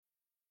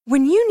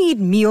When you need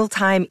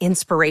mealtime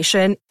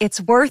inspiration,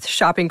 it's worth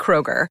shopping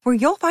Kroger, where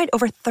you'll find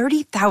over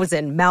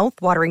 30,000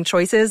 mouth-watering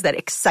choices that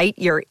excite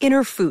your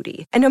inner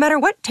foodie. And no matter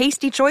what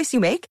tasty choice you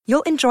make,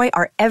 you'll enjoy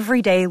our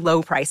everyday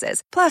low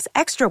prices, plus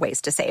extra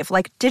ways to save,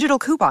 like digital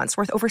coupons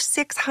worth over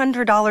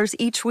 $600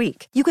 each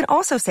week. You can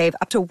also save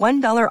up to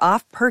 $1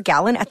 off per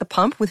gallon at the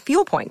pump with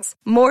fuel points.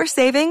 More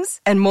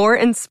savings and more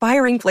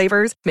inspiring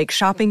flavors make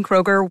shopping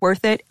Kroger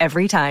worth it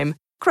every time.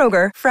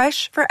 Kroger,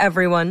 fresh for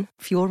everyone.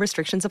 Fuel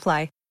restrictions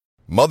apply.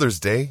 Mother's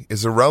Day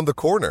is around the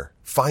corner.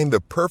 Find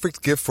the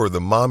perfect gift for the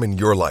mom in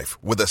your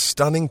life with a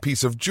stunning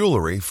piece of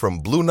jewelry from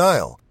Blue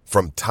Nile.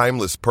 From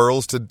timeless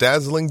pearls to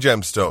dazzling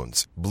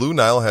gemstones, Blue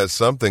Nile has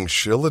something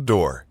she'll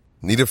adore.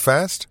 Need it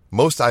fast?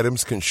 Most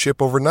items can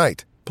ship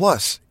overnight.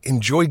 Plus,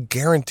 enjoy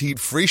guaranteed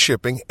free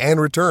shipping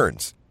and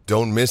returns.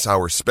 Don't miss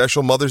our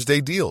special Mother's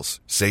Day deals.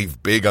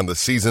 Save big on the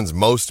season's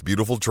most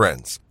beautiful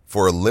trends.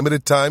 For a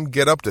limited time,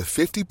 get up to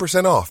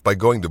 50% off by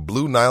going to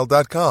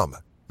BlueNile.com.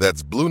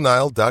 That's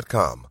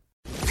BlueNile.com.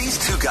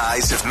 These two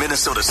guys have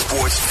Minnesota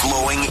sports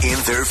flowing in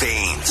their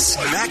veins.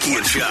 Mackie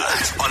and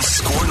Judd on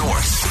Score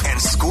North and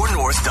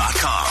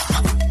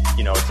ScoreNorth.com.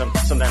 You know,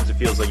 sometimes it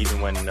feels like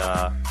even when,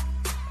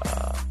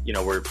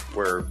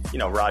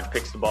 Rod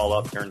picks the ball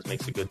up, turns,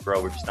 makes a good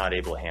throw, we're just not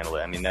able to handle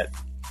it. I mean, that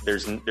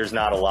there's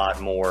not a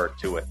lot more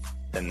to it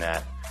than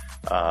that.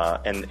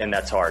 And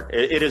that's hard.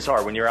 It is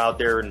hard when you're out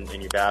there and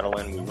you're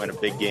battling. We won a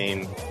big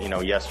game,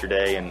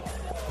 yesterday, and,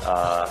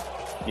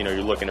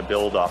 you're looking to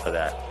build off of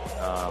that.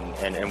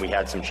 And we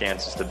had some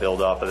chances to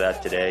build off of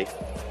that today.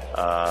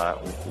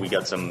 We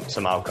got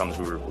some outcomes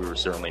we were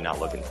certainly not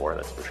looking for,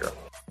 that's for sure.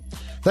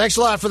 Thanks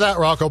a lot for that,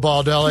 Rocco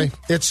Baldelli.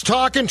 It's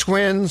Talking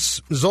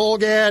Twins.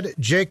 Zolgad,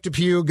 Jake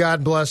Depew,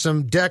 God bless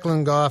him,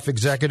 Declan Goff,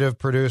 executive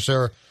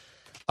producer.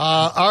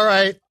 All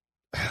right.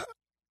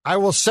 I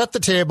will set the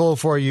table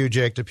for you,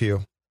 Jake Depew,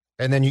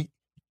 and then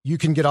you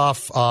can get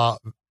off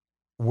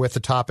with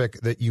the topic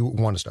that you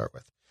want to start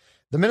with.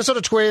 The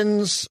Minnesota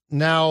Twins,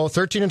 now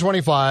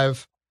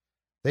 13-25.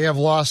 They have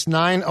lost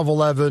 9 of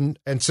 11,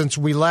 and since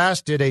we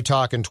last did a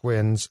Talkin'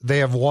 Twins, they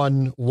have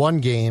won 1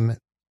 game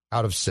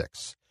out of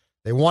 6.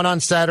 They won on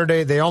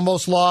Saturday. They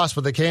almost lost,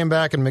 but they came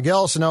back, and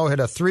Miguel Sano hit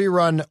a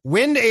 3-run,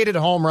 wind-aided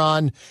home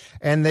run,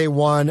 and they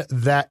won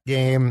that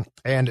game.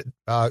 And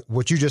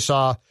what you just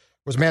saw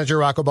was manager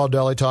Rocco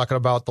Baldelli talking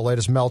about the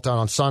latest meltdown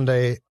on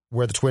Sunday,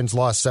 where the Twins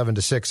lost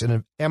 7-6 in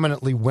an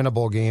eminently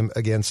winnable game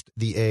against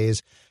the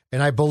A's.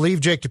 And I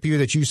believe, Jake Depew,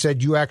 that you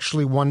said you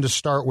actually wanted to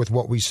start with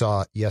what we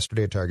saw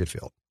yesterday at Target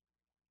Field.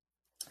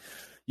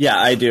 Yeah,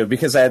 I do,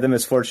 because I had the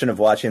misfortune of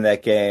watching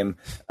that game.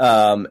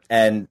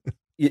 And,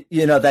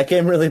 that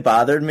game really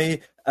bothered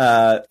me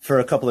for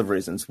a couple of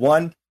reasons.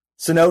 One,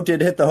 Sano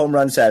did hit the home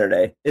run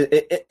Saturday.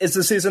 Is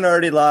the season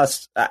already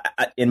lost?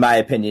 In my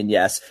opinion,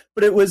 yes.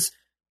 But it was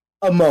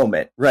a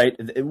moment, right?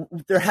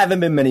 There haven't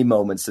been many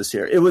moments this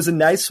year. It was a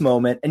nice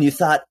moment, and you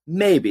thought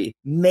maybe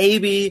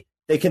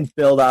they can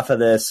build off of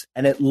this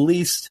and at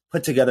least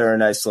put together a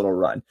nice little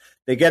run.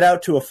 They get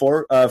out to a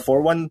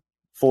 4-1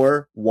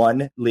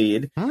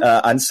 lead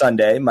on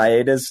Sunday.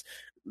 Maeda's,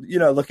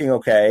 looking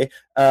okay.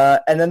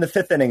 And then the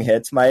 5th inning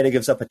hits. Maeda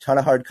gives up a ton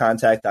of hard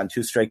contact on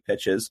 2 straight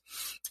pitches.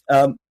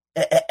 And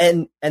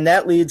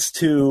that leads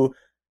to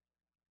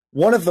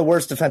one of the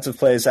worst defensive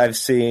plays I've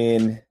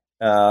seen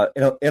in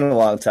a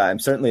long time,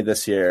 certainly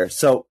this year.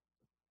 So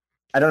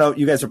I don't know,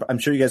 I'm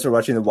sure you guys are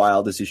watching the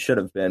Wild, as you should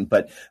have been,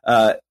 but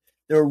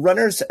there were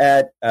runners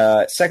at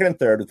second and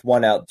third with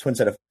 1 out. The Twins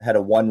had a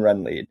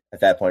 1-run lead at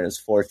that point. It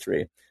was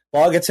 4-3.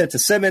 Ball gets hit to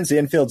Simmons. The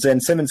infield's in.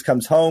 Simmons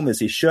comes home, as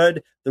he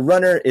should. The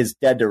runner is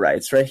dead to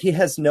rights, right?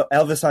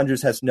 Elvis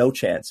Andrus has no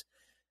chance.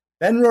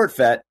 Ben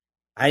Rortvedt,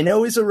 I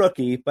know he's a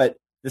rookie, but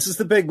this is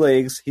the big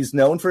leagues. He's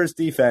known for his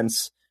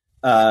defense.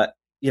 I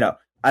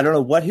don't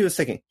know what he was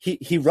thinking.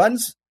 He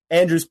runs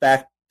Andrus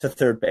back to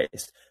third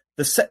base.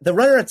 The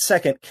runner at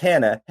second,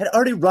 Canna, had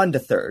already run to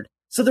third.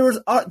 So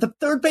the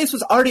third base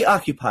was already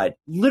occupied.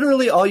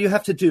 Literally all you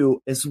have to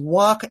do is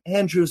walk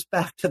Andrus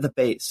back to the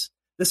base.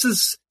 This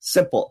is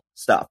simple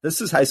stuff.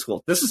 This is high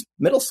school. This is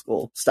middle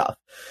school stuff.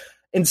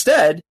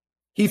 Instead,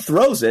 he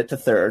throws it to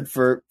third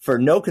for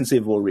no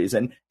conceivable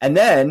reason, and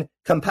then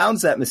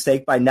compounds that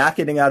mistake by not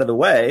getting out of the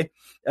way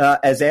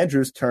as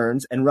Andrus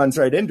turns and runs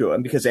right into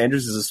him, because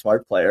Andrus is a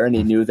smart player and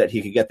he knew that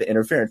he could get the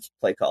interference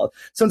play called.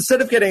 So instead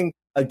of getting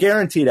a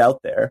guaranteed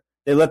out there,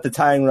 they let the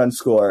tying run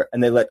score,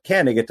 and they let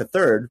Canada get to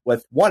third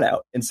with 1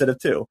 out instead of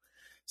 2.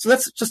 So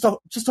that's just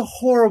a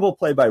horrible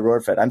play by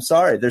Rortvedt. I'm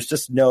sorry. There's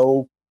just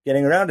no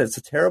getting around it. It's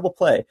a terrible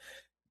play.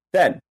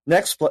 Then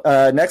next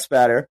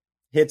batter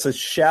hits a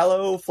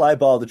shallow fly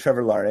ball to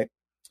Trevor Larnach,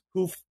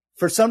 who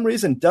for some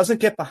reason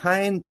doesn't get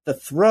behind the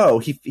throw.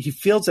 He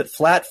fields it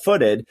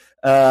flat-footed,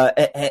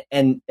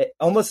 and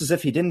almost as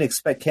if he didn't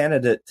expect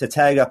Canada to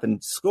tag up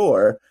and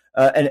score.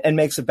 And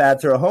makes a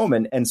bad throw home,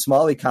 and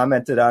Smalley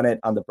commented on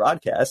it on the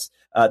broadcast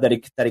that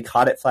he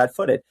caught it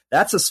flat-footed.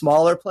 That's a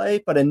smaller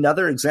play, but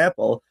another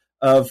example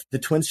of the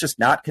Twins just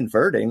not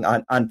converting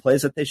on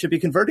plays that they should be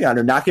converting on,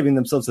 or not giving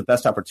themselves the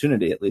best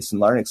opportunity, at least in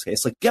Larnach's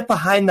case. Like, get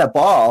behind that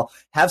ball,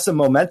 have some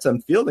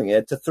momentum fielding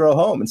it to throw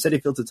home, and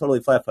Citi Fields it totally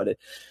flat-footed.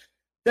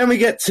 Then we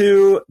get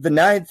to the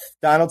ninth.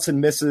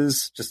 Donaldson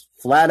misses, just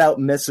flat out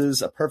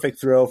misses a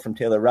perfect throw from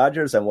Taylor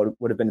Rogers and what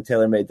would have been a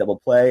tailor-made double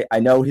play.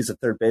 I know he's a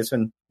third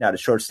baseman, not a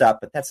shortstop,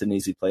 but that's an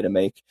easy play to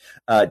make.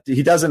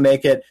 He doesn't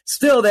make it.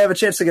 Still, they have a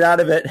chance to get out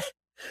of it.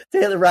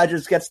 Taylor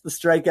Rogers gets the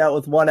strikeout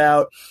with one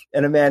out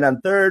and a man on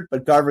third,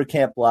 but Garver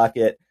can't block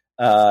it,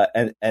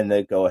 and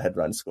the go-ahead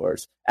run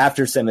scores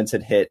after Simmons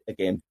had hit a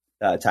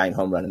game-tying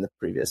home run in the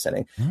previous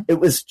inning. Mm-hmm.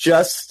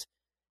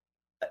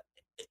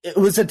 It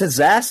was a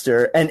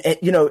disaster. And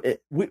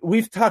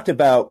we've talked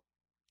about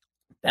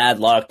bad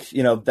luck.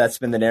 That's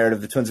been the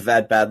narrative. The Twins have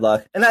had bad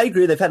luck. And I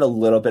agree, they've had a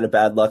little bit of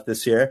bad luck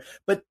this year.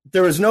 But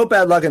there was no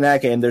bad luck in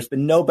that game. There's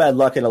been no bad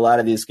luck in a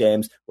lot of these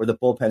games where the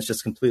bullpen's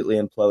just completely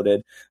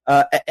imploded.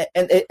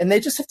 And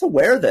they just have to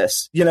wear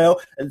this.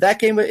 That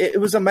game,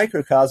 it was a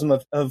microcosm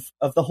of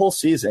the whole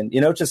season.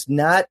 Just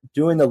not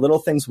doing the little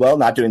things well,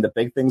 not doing the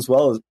big things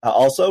well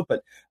also.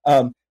 But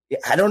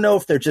I don't know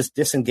if they're just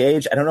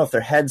disengaged. I don't know if their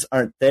heads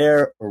aren't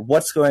there or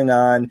what's going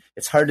on.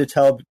 It's hard to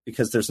tell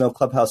because there's no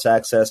clubhouse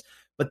access.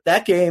 But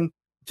that game,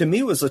 to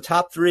me, was the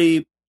top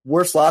 3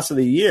 worst loss of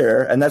the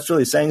year. And that's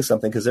really saying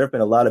something because there have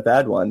been a lot of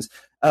bad ones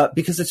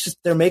because it's just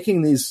they're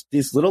making these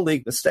little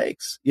league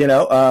mistakes,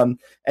 And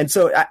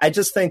so I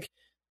just think,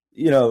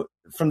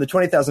 from the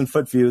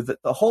 20,000-foot view,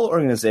 that the whole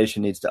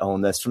organization needs to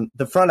own this. From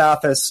the front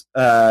office,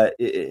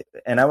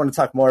 and I want to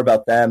talk more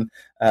about them,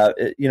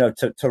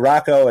 to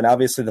Rocco and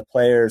obviously the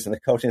players and the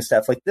coaching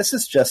staff. Like, this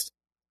is just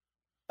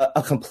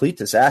a complete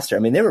disaster. I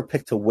mean, they were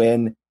picked to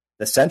win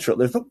the Central.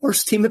 They're the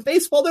worst team in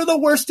baseball. They're the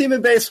worst team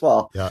in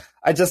baseball. Yeah,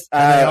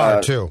 they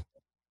are too.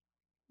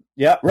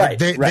 Yeah, right.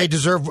 They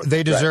deserve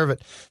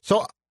it.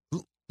 So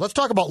let's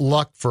talk about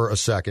luck for a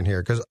second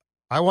here, because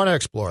I want to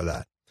explore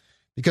that.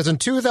 Because in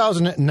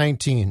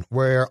 2019,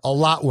 where a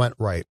lot went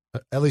right,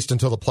 at least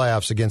until the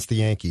playoffs against the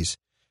Yankees,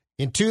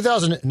 in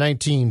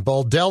 2019,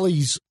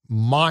 Baldelli's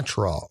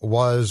mantra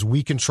was,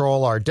 we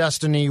control our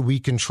destiny, we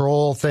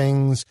control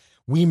things,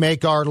 we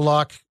make our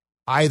luck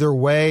either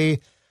way,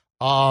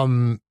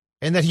 and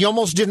that he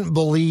almost didn't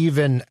believe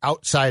in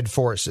outside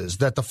forces,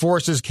 that the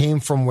forces came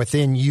from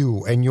within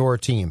you and your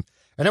team.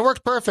 And it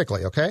worked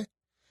perfectly, okay?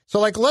 So,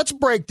 let's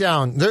break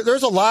down.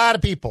 There's a lot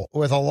of people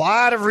with a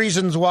lot of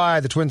reasons why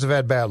the Twins have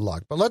had bad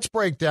luck. But let's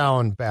break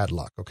down bad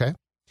luck, okay?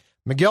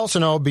 Miguel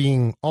Sano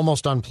being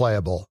almost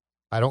unplayable,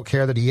 I don't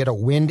care that he hit a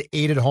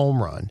wind-aided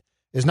home run,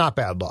 is not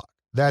bad luck.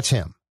 That's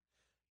him.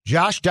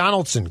 Josh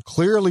Donaldson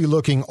clearly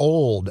looking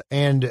old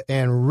and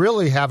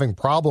really having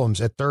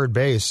problems at third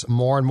base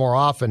more and more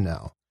often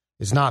now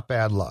is not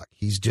bad luck.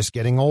 He's just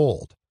getting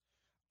old.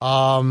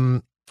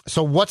 So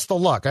what's the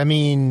luck? I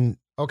mean,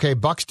 okay,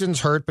 Buxton's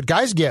hurt, but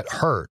guys get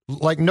hurt.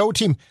 Like, no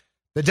team,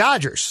 the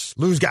Dodgers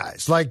lose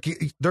guys. Like,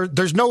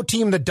 there's no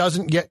team that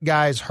doesn't get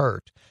guys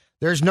hurt.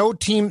 There's no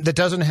team that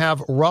doesn't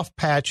have rough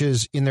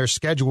patches in their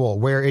schedule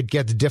where it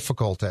gets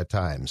difficult at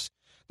times.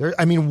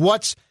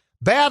 What's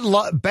bad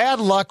luck? Bad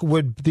luck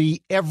would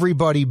be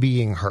everybody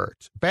being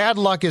hurt. Bad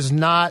luck is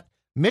not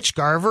Mitch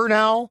Garver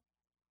now.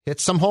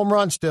 Hits some home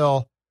runs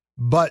still,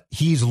 but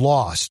he's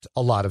lost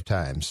a lot of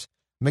times.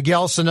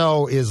 Miguel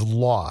Sano is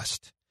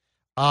lost.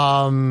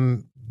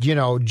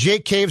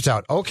 Jake Cave's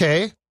out.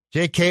 Okay,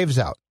 Jake Cave's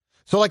out.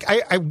 So,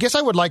 I guess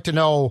I would like to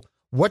know,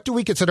 what do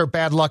we consider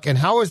bad luck, and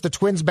how is the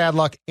Twins' bad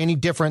luck any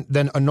different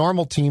than a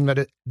normal team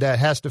that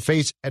has to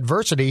face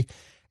adversity?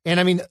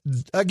 And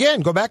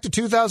again, go back to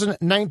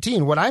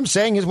 2019. What I'm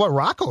saying is what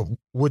Rocco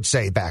would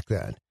say back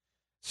then.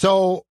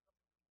 So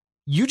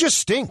you just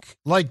stink.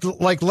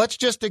 Let's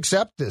just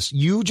accept this.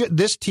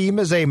 This team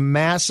is a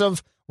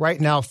massive right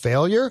now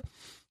failure.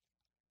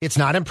 It's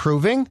not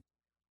improving.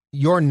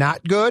 You're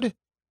not good.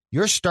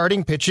 Your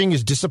starting pitching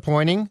is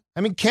disappointing.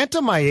 Kenta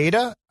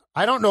Maeda,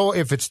 I don't know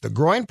if it's the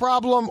groin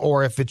problem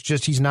or if it's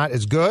just he's not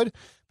as good,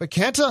 but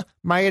Kenta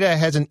Maeda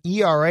has an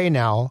ERA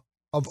now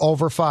of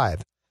over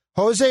 5.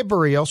 Jose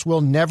Barrios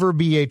will never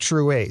be a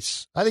true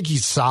ace. I think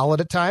he's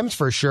solid at times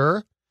for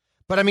sure.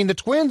 But the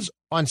Twins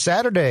on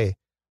Saturday,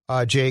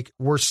 Jake,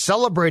 were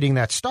celebrating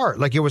that start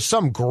like it was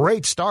some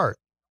great start.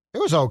 It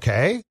was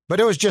okay, but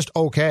it was just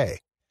okay.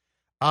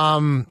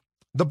 The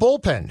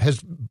bullpen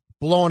has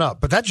blown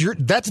up, but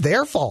that's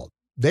their fault.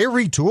 They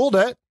retooled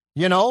it,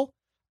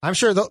 I'm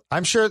sure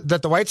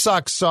that the White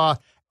Sox saw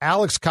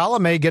Alex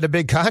Colomé get a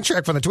big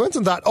contract from the Twins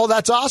and thought, oh,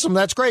 that's awesome,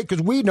 that's great,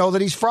 because we know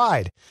that he's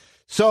fried.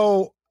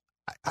 So,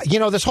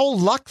 this whole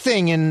luck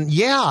thing, and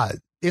yeah,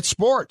 it's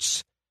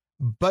sports,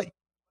 but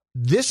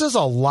this is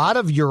a lot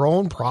of your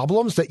own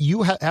problems that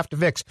you have to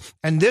fix.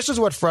 And this is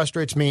what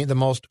frustrates me the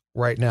most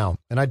right now.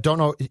 And I don't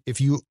know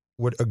if you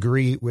would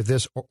agree with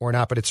this or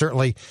not, but it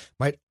certainly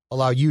might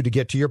allow you to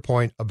get to your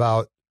point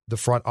about the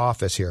front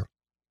office here.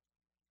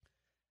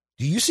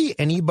 Do you see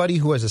anybody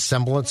who has a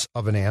semblance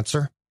of an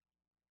answer?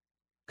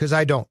 Because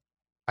I don't.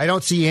 I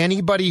don't see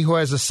anybody who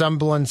has a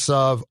semblance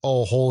of,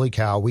 oh, holy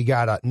cow,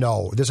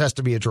 this has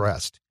to be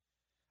addressed.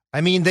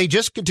 I mean, they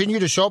just continue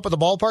to show up at the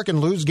ballpark and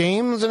lose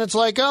games, and it's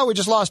like, oh, we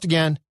just lost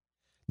again.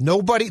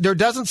 There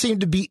doesn't seem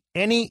to be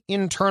any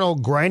internal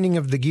grinding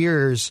of the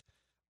gears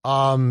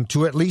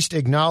to at least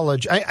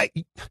acknowledge,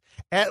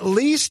 at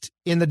least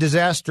in the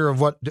disaster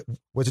of what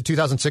was it,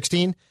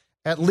 2016?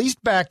 At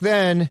least back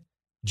then,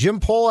 Jim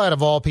Pohlad,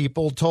 of all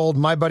people, told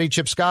my buddy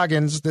Chip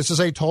Scoggins, this is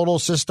a total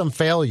system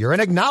failure, an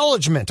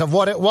acknowledgement of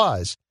what it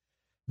was.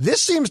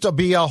 This seems to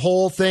be a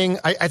whole thing.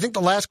 I think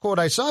the last quote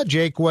I saw,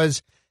 Jake,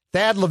 was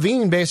Thad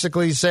Levine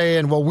basically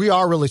saying, well, we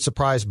are really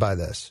surprised by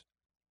this.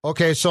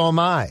 Okay, so am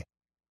I.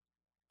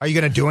 Are you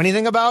going to do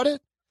anything about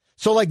it?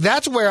 So, like,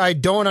 that's where I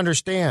don't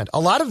understand. A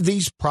lot of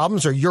these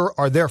problems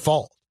are their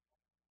fault.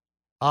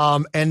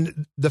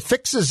 And the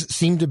fixes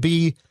seem to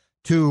be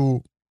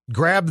to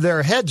grab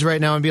their heads right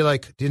now and be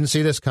like, didn't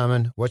see this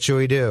coming. What should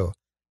we do?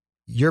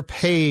 You're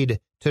paid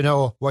to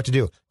know what to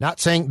do. Not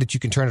saying that you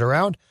can turn it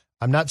around.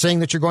 I'm not saying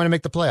that you're going to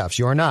make the playoffs.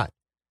 You are not.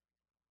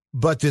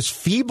 But this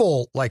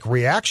feeble, like,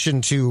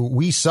 reaction to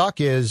we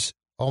suck is,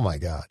 oh, my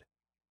God.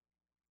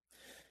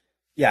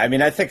 Yeah, I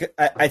mean, I think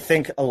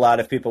a lot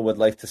of people would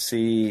like to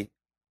see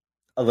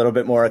a little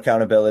bit more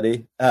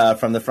accountability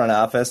from the front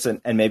office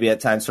and maybe at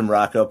times from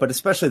Rocco, but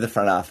especially the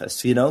front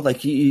office. You know,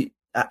 like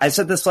I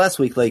said this last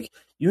week, like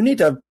you need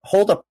to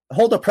hold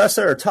a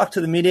presser or talk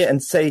to the media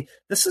and say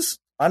this is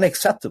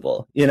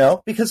unacceptable. You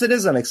know, because it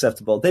is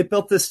unacceptable. They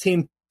built this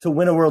team to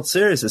win a World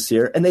Series this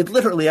year, and they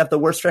literally have the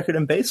worst record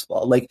in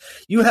baseball. Like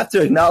you have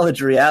to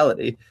acknowledge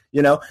reality.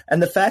 You know,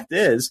 and the fact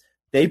is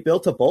they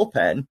built a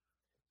bullpen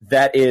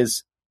that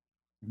is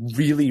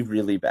really,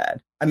 really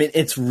bad. I mean,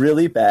 it's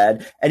really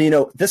bad. And, you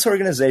know, this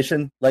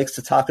organization likes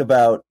to talk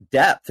about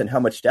depth and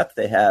how much depth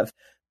they have.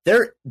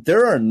 There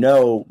are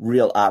no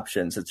real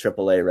options at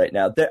AAA right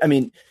now. I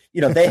mean,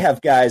 you know, they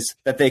have guys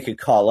that they could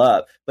call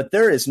up, but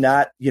there is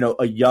not, you know,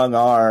 a young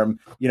arm,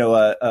 you know,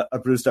 a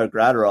Brusdar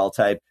Graterol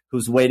type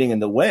who's waiting in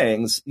the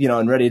wings, you know,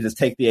 and ready to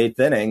take the eighth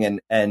inning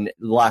and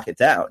lock it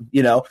down,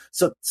 you know.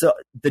 So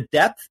the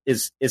depth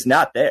is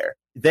not there.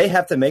 They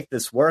have to make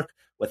this work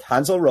with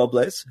Hansel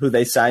Robles, who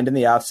they signed in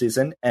the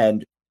offseason,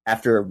 and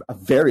after a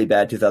very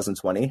bad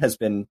 2020 has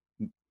been,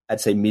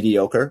 I'd say,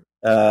 mediocre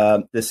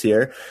this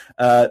year.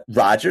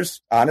 Rogers,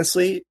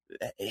 honestly,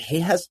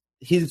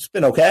 he's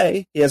been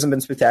okay. He hasn't been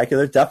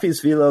spectacular.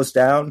 Duffy's velo's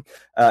down,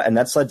 and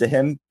that's led to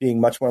him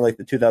being much more like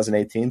the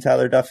 2018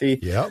 Tyler Duffy.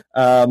 Yeah.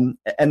 And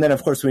then,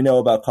 of course, we know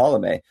about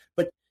Colomé.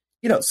 But,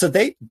 you know, so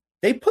they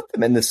put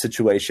them in this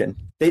situation.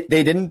 They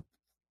didn't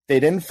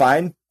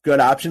find good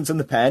options in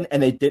the pen,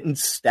 and they didn't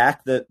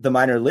stack the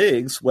minor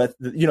leagues with,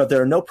 you know,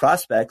 there are no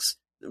prospects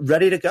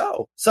ready to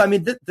go. So, I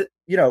mean,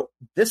 you know,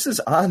 this is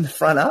on the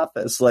front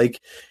office.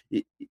 Like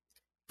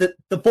the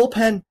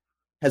bullpen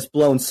has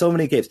blown so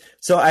many games.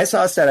 So I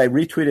saw a stat, I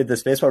retweeted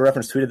this, Baseball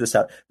Reference tweeted this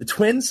out. The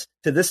Twins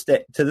to this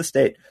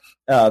date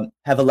have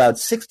allowed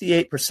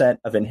 68%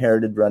 of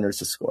inherited runners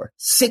to score.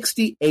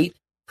 68%.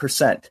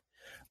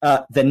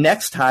 The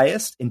next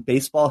highest in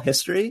baseball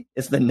history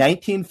is the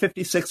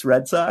 1956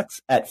 Red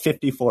Sox at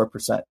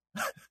 54%.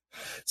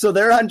 So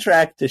they're on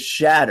track to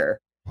shatter.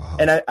 Wow.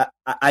 And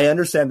I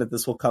understand that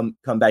this will come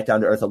back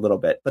down to earth a little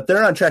bit, but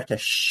they're on track to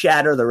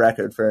shatter the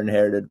record for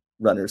inherited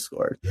runners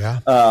scored. Yeah.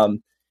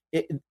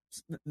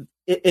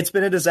 It's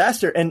been a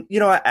disaster. And, you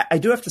know, I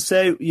do have to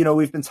say, you know,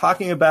 we've been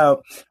talking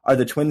about, are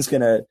the Twins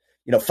going to,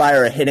 you know,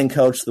 fire a hitting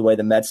coach the way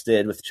the Mets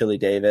did with Chili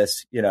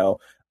Davis? You know,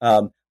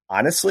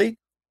 honestly,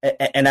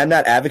 and I'm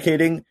not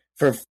advocating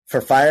for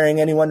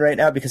firing anyone right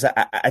now, because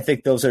I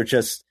think those are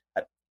just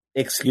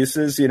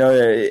excuses. You know,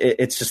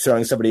 it's just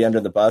throwing somebody under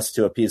the bus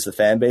to appease the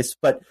fan base.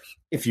 But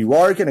if you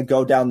are going to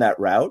go down that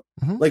route,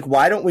 like,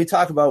 why don't we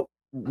talk about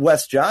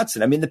Wes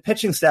Johnson? I mean, the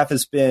pitching staff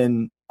has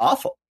been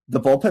awful. The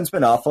bullpen's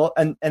been awful,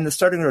 and the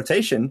starting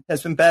rotation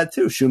has been bad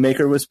too.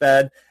 Shoemaker was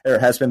bad, or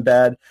has been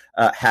bad.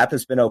 Happ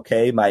has been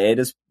okay.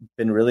 Maeda's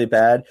been really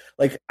bad.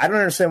 Like, I don't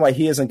understand why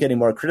he isn't getting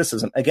more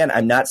criticism. Again,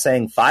 I'm not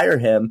saying fire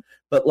him,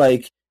 but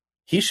like,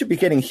 he should be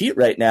getting heat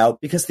right now,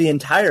 because the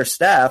entire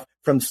staff,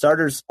 from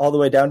starters all the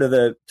way down to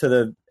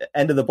the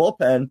end of the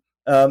bullpen,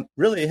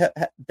 really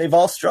they've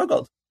all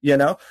struggled. You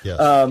know,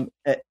 yes.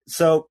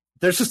 So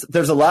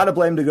there's a lot of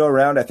blame to go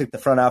around. I think the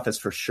front office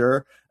for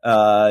sure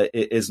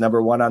is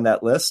number one on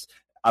that list.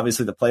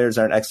 Obviously, the players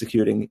aren't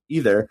executing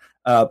either,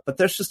 but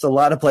there's just a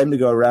lot of blame to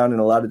go around in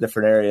a lot of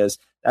different areas.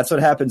 That's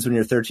what happens when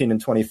you're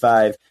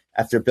 13-25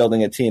 after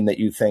building a team that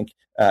you think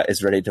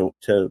is ready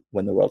to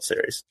win the World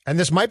Series. And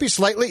this might be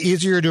slightly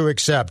easier to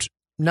accept.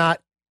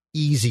 Not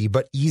easy,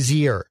 but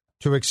easier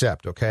to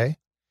accept, okay?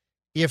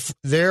 If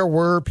there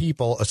were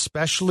people,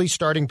 especially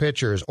starting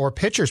pitchers or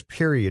pitchers,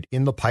 period,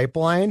 in the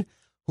pipeline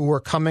who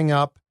were coming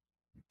up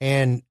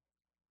and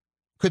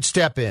could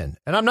step in.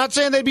 And I'm not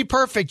saying they'd be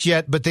perfect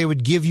yet, but they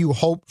would give you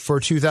hope for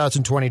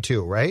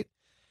 2022, right?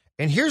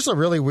 And here's a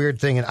really weird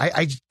thing, and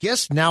I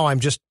guess now I'm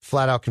just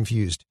flat out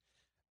confused.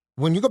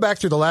 When you go back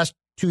through the last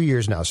 2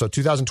 years now, so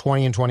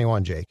 2020 and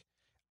 21, Jake,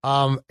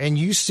 and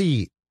you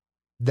see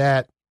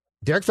that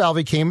Derek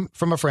Falvey came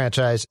from a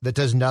franchise that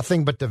does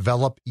nothing but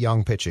develop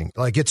young pitching.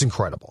 Like, it's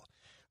incredible.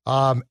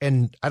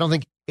 And I don't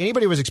think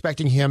anybody was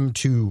expecting him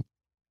to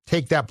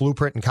take that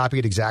blueprint and copy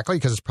it exactly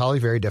because it's probably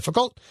very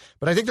difficult.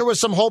 But I think there was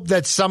some hope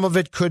that some of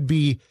it could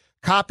be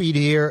copied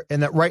here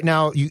and that right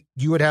now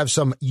you would have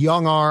some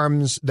young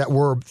arms that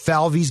were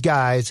Falvey's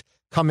guys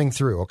coming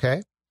through,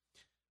 okay?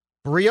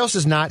 Barrios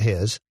is not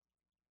his.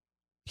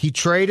 He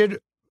traded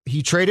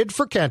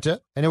for Kenta,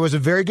 and it was a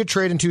very good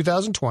trade in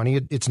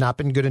 2020. It's not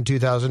been good in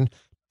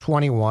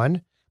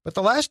 2021. But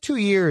the last 2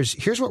 years,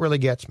 here's what really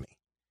gets me.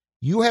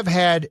 You have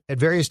had at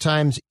various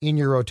times in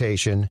your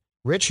rotation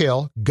Rich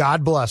Hill,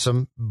 God bless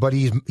him, but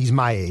he's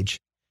my age,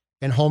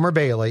 and Homer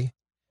Bailey.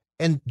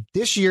 And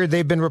this year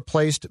they've been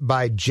replaced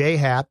by Jay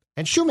Happ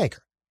and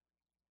Shoemaker.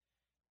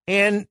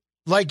 And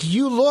like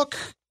you look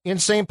in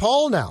St.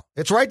 Paul now,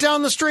 it's right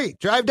down the street.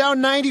 Drive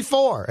down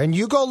 94, and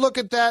you go look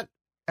at that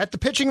at the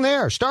pitching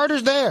there.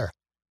 Starters there.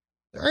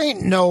 There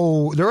ain't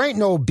no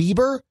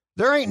Bieber.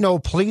 There ain't no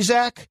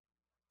Plesac.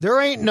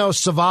 There ain't no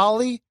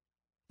Savali.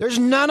 There's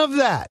none of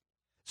that.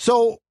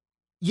 So,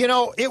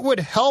 it would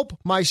help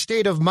my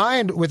state of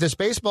mind with this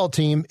baseball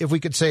team if we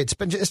could say it's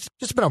going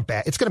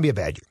to be a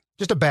bad year,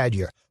 just a bad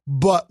year.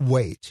 But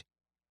wait,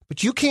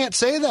 but you can't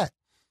say that.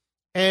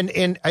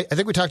 And I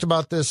think we talked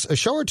about this a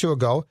show or two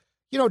ago.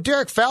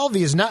 Derek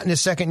Falvey is not in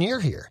his second year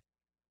here.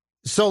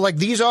 So like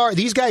these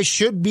guys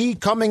should be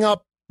coming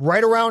up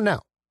right around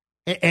now.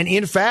 And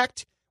in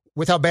fact,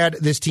 with how bad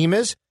this team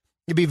is,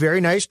 it'd be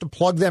very nice to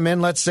plug them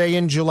in, let's say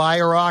in July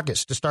or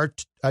August to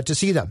start to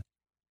see them.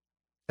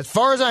 As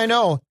far as I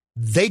know,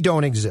 they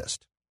don't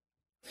exist.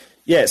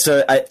 Yeah,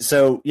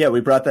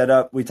 we brought that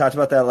up. We talked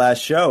about that last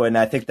show, and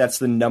I think that's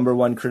the number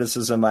one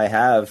criticism I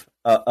have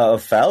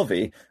of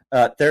Falvey.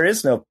 There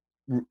is no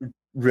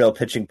real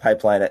pitching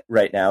pipeline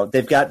right now.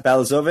 They've got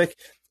Balazovic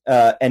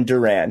and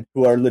Duran,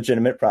 who are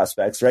legitimate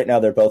prospects. Right now,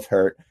 they're both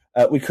hurt.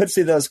 We could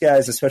see those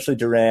guys, especially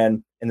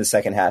Duran, in the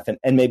second half,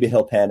 and maybe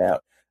he'll pan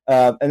out.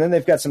 And then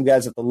they've got some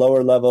guys at the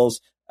lower levels,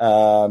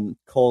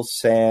 Cole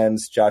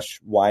Sands, Josh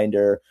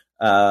Winder,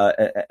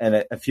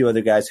 and a few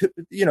other guys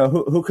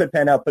who could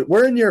pan out. But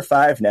we're in year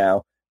 5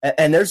 now,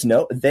 and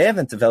they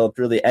haven't developed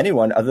really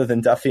anyone other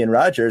than Duffy and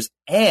Rogers,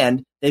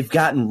 and they've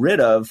gotten rid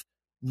of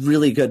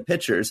really good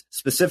pitchers,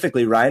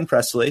 specifically Ryan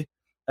Presley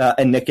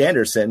and Nick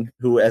Anderson,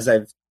 who, as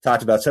I've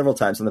talked about several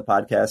times on the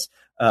podcast,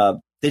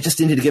 they just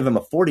needed to give him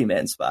a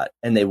 40-man spot,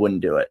 and they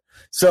wouldn't do it.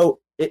 So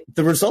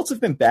the results have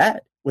been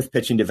bad with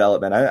pitching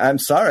development. I'm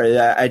sorry.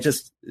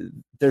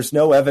 There's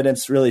no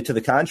evidence really to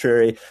the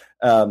contrary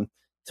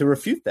to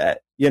refute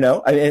that.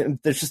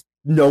 There's just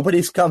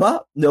nobody's come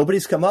up.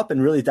 Nobody's come up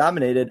and really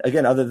dominated,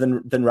 again, other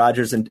than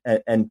Rogers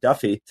and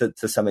Duffy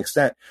to some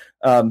extent.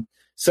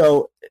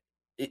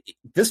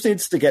 This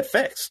needs to get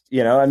fixed.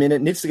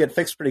 It needs to get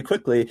fixed pretty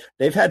quickly.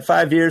 They've had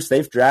 5 years.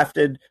 They've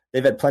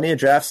had plenty of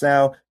drafts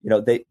now.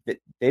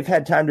 They've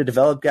had time to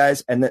develop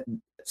guys, and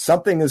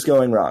something is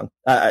going wrong.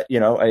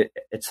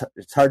 It's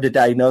hard to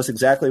diagnose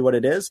exactly what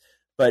it is,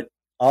 but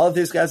all of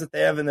these guys that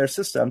they have in their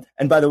system,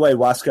 and by the way,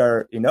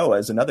 Huáscar Ynoa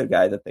is another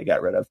guy that they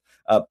got rid of,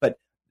 but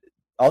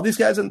all these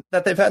guys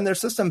that they've had in their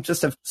system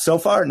just have so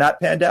far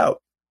not panned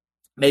out.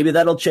 Maybe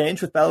that'll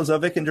change with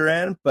Balazovic and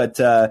Duran, but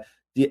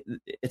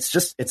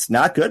it's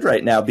not good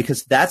right now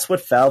because that's what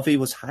Falvey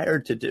was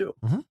hired to do,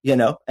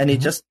 and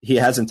he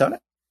hasn't done it.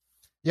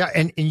 Yeah.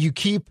 And you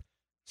keep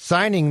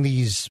signing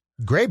these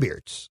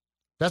graybeards.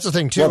 That's the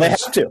thing too. Well, they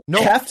have to. No,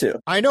 they have to.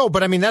 I know,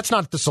 but I mean, that's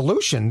not the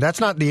solution. That's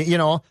not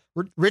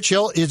Rich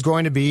Hill is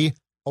going to be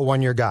a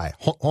 1-year guy.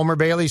 Homer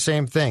Bailey,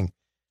 same thing.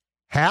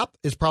 Happ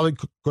is probably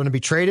going to be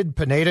traded.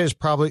 Pineda is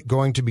probably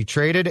going to be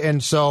traded.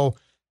 And so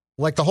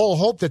like the whole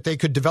hope that they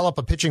could develop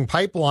a pitching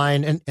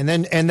pipeline and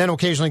then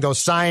occasionally go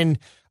sign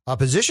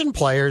position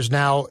players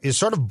now is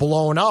sort of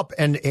blown up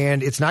and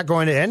it's not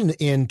going to end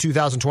in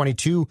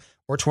 2022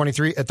 or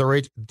 23 at the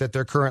rate that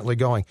they're currently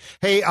going.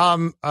 Hey,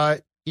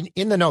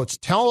 in the notes,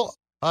 tell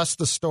us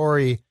the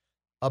story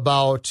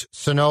about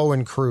Sano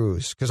and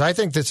Cruz, because I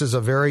think this is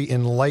a very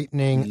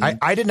enlightening.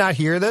 I did not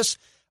hear this.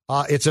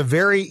 It's a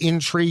very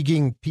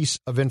intriguing piece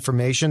of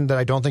information that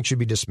I don't think should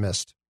be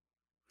dismissed.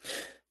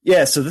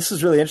 Yeah, so this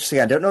is really interesting.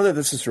 I don't know that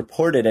this is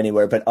reported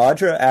anywhere, but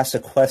Audra asked a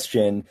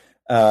question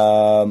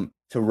to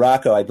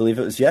Rocco, I believe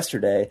it was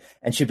yesterday,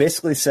 and she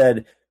basically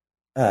said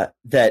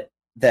that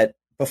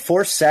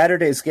before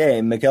Saturday's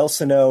game, Miguel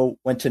Sano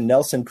went to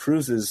Nelson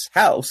Cruz's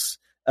house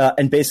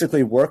and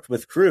basically worked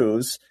with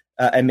Cruz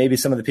and maybe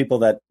some of the people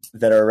that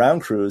are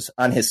around Cruz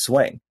on his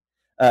swing.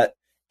 And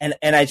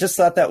I just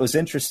thought that was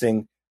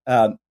interesting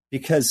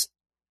because,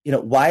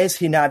 why is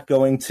he not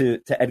going to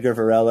Edgar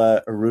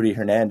Varela or Rudy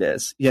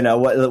Hernandez?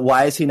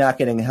 Why is he not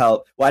getting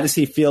help? Why does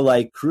he feel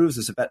like Cruz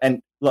is about?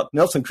 And look,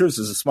 Nelson Cruz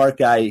is a smart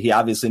guy. He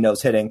obviously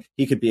knows hitting.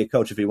 He could be a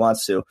coach if he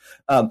wants to.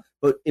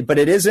 But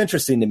it is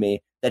interesting to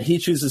me that he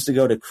chooses to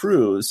go to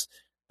Cruz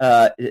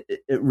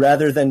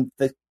rather than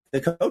the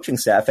coaching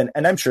staff, and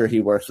I'm sure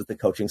he works with the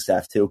coaching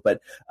staff too.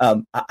 But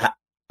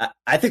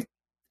I think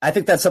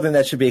that's something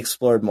that should be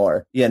explored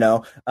more,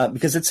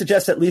 because it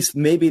suggests at least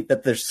maybe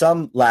that there's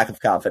some lack of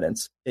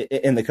confidence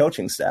in the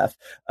coaching staff.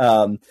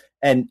 And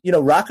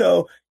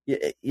Rocco,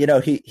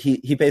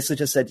 he basically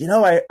just said,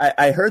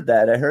 I heard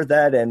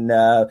that,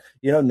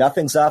 and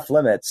nothing's off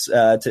limits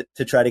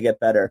to try to get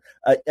better.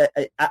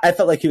 I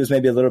felt like he was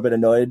maybe a little bit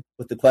annoyed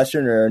with the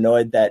question, or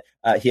annoyed that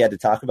he had to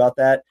talk about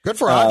that. Good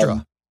for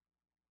Audra.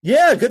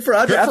 Yeah, good for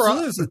Audra.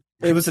 Absolutely,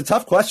 it was a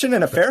tough question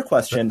and a fair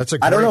question. That's a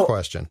great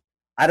question.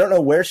 I don't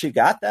know where she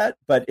got that,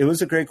 but it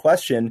was a great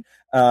question.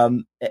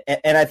 And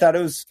I thought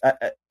it was,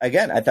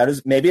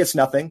 maybe it's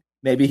nothing.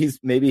 Maybe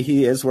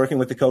he is working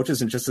with the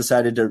coaches and just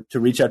decided to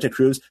reach out to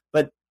Cruz.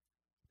 But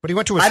he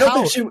went to his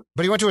house.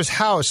 But he went to his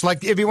house.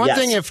 Like, it'd be one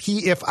thing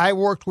if I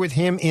worked with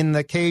him in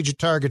the cage at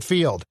Target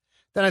Field,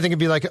 then I think it'd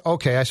be like,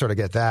 okay, I sort of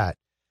get that.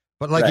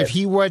 But like, if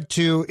he went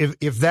to,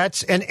 if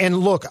that's, and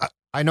look,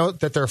 I know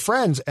that they're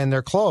friends and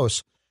they're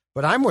close,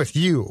 but I'm with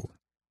you.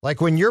 Like,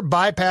 when you're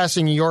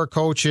bypassing your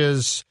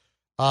coaches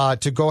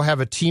to go have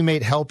a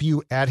teammate help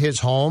you at his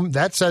home,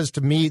 that says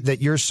to me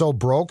that you're so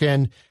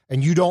broken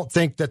and you don't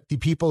think that the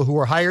people who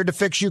are hired to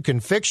fix you can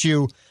fix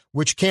you,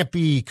 which can't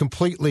be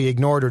completely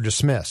ignored or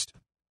dismissed.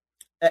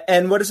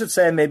 And what does it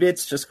say? Maybe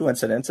it's just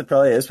coincidence. It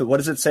probably is. But what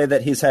does it say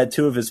that he's had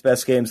two of his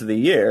best games of the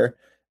year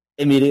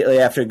immediately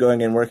after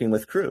going and working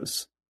with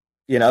Cruz?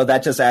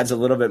 That just adds a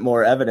little bit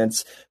more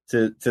evidence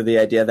to the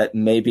idea that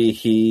maybe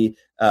he,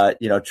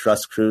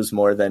 trusts Cruz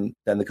more than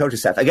the coaching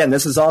staff. Again,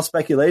 this is all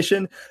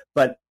speculation,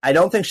 but I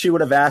don't think she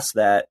would have asked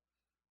that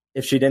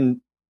if she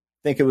didn't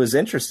think it was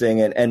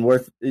interesting and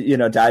worth,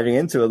 diving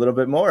into a little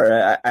bit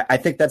more. I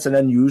think that's an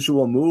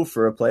unusual move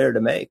for a player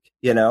to make,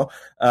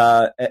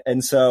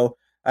 and so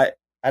I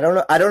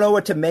don't know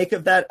what to make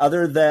of that,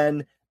 other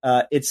than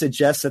it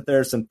suggests that there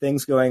are some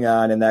things going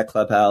on in that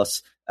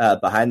clubhouse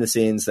behind the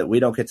scenes that we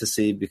don't get to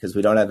see because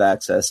we don't have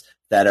access,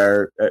 that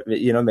are,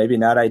 maybe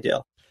not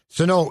ideal.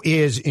 Sano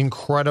is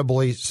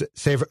incredibly,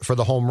 save for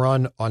the home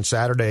run on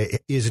Saturday,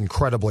 is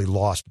incredibly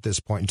lost at this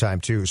point in time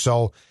too.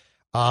 So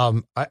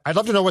I'd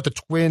love to know what the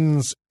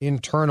Twins'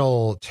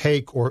 internal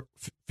take or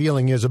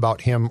feeling is about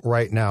him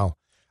right now,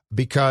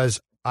 because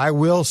I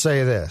will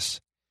say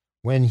this.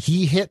 When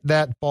he hit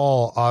that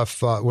ball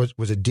off,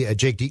 was it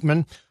Jake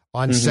Diekman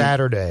on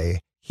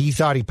Saturday, he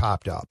thought he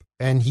popped up,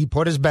 and he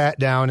put his bat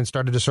down and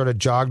started to sort of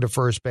jog to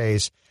first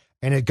base,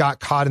 and it got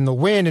caught in the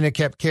wind, and it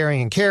kept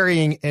carrying,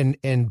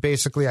 and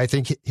basically I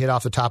think hit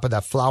off the top of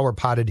that flower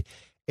potted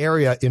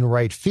area in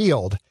right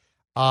field.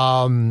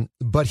 But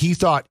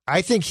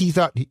I think he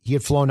thought he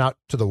had flown out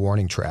to the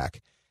warning track,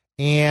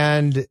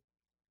 and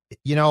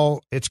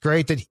it's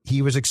great that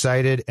he was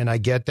excited, and I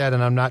get that,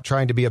 and I'm not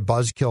trying to be a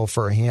buzzkill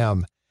for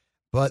him.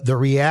 But the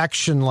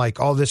reaction, like,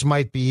 oh, this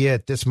might be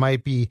it. This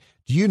might be.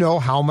 Do you know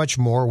how much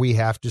more we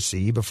have to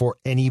see before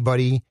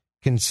anybody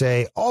can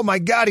say, oh, my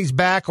God, he's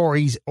back, or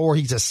he's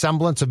a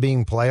semblance of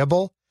being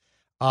playable?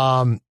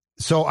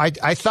 So I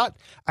thought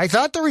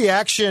the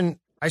reaction,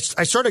 I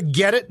sort of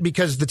get it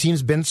because the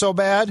team's been so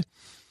bad.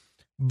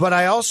 But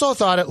I also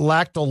thought it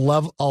lacked a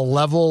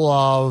level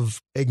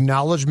of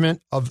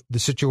acknowledgement of the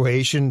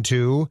situation,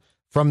 too,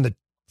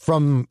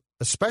 from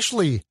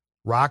especially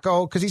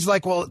Rocco, because he's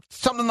like, well,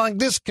 something like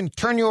this can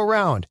turn you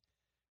around.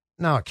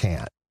 No, it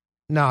can't.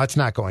 No, it's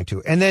not going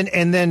to. And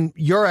then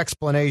your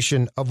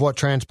explanation of what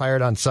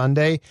transpired on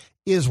Sunday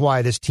is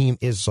why this team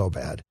is so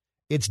bad.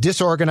 It's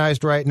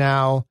disorganized right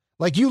now.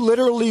 Like, you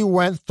literally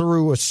went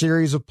through a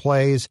series of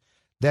plays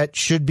that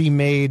should be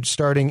made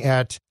starting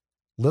at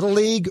Little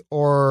League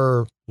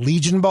or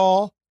Legion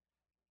Ball,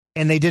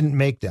 and they didn't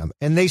make them,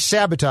 and they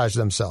sabotaged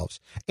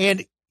themselves.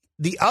 And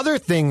the other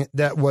thing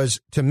that was,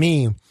 to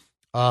me,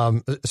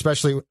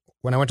 especially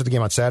when I went to the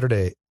game on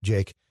Saturday,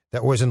 Jake,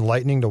 that was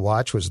enlightening to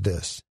watch was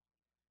this.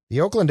 The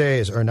Oakland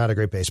A's are not a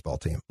great baseball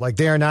team. Like,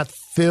 they are not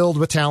filled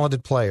with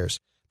talented players.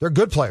 They're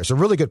good players. They're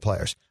really good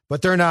players,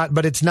 but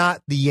it's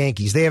not the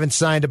Yankees. They haven't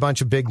signed a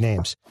bunch of big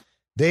names.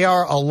 They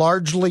are a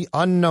largely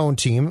unknown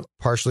team,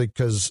 partially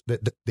because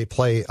they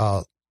play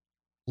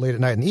late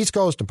at night in the East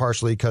Coast and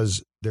partially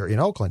because they're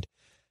in Oakland.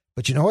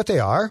 But you know what they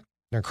are?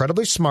 They're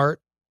incredibly smart,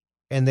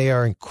 and they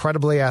are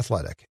incredibly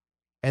athletic,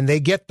 and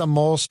they get the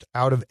most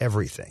out of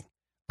everything.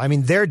 I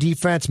mean, their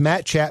defense,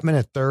 Matt Chapman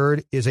at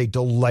third, is a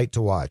delight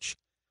to watch.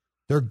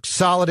 They're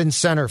solid in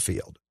center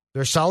field.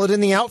 They're solid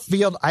in the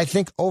outfield, I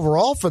think,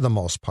 overall for the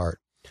most part.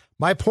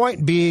 My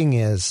point being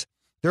is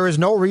there is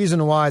no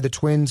reason why the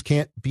Twins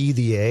can't be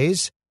the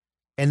A's,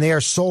 and they are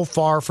so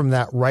far from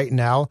that right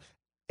now.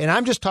 And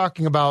I'm just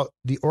talking about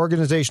the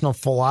organizational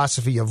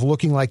philosophy of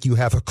looking like you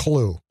have a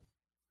clue.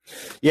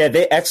 Yeah,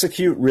 they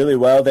execute really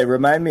well. They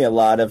remind me a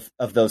lot of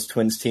those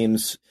Twins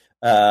teams,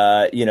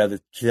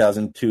 the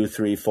 2002,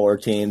 3, 4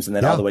 teams, and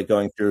then all the way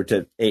going through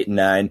to 8 and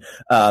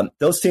 9.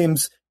 Those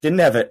teams didn't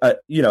have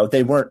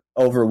they weren't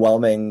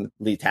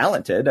overwhelmingly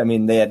talented. I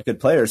mean, they had good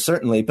players,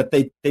 certainly, but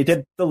they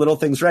did the little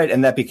things right.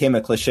 And that became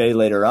a cliche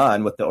later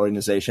on with the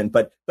organization.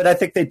 But I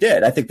think they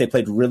did. I think they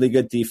played really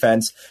good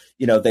defense.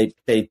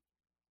 They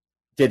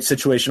did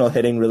situational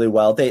hitting really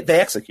well. They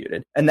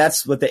executed. And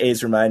that's what the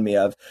A's remind me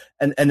of.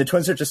 And the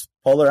Twins are just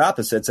polar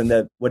opposites. And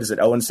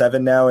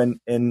 0-7 now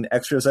in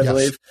extras, I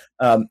believe.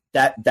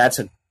 That's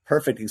a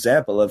perfect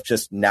example of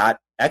just not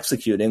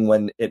executing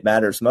when it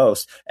matters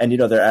most. And,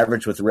 their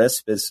average with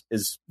RISP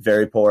is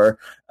very poor.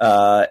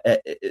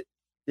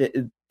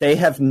 They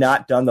have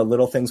not done the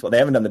little things well. They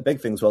haven't done the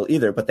big things well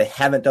either, but they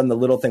haven't done the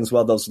little things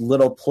well. Those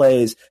little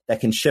plays that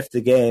can shift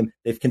the game,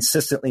 they've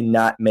consistently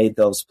not made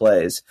those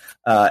plays.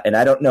 And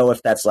I don't know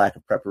if that's lack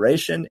of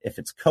preparation, if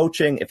it's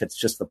coaching, if it's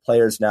just the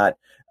players not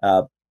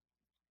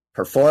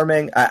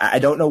performing. I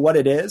don't know what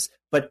it is,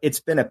 but it's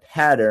been a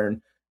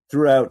pattern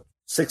throughout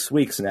 6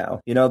 weeks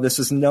now. This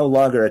is no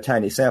longer a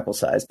tiny sample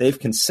size. They've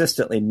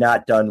consistently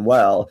not done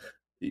well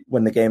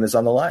when the game is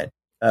on the line.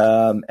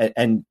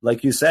 And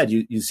like you said,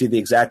 you see the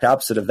exact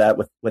opposite of that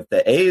with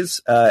the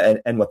A's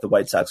and with the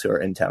White Sox, who are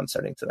in town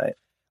starting tonight.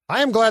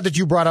 I am glad that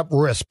you brought up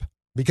RISP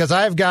because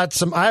I've got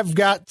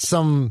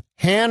some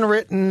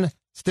handwritten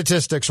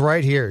statistics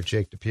right here,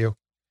 Jake Depew.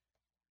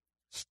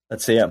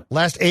 Let's see them.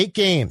 Last eight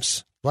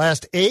games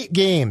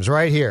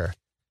right here.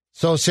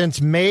 So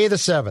since May the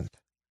 7th,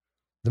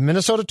 the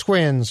Minnesota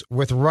Twins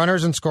with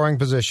runners in scoring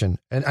position,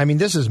 and I mean,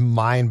 this is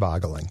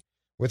mind-boggling.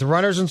 With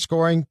runners in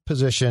scoring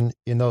position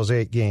in those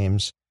 8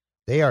 games,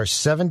 they are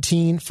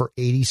 17 for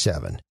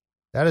 87.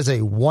 That is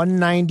a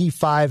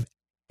 195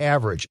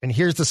 average. And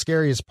here's the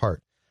scariest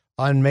part.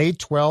 On May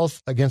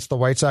 12th against the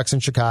White Sox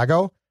in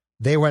Chicago,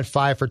 they went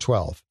 5 for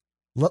 12.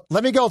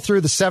 Let me go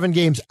through the 7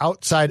 games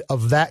outside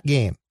of that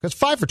game, because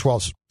 5 for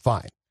 12 is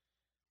fine.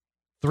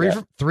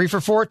 3 for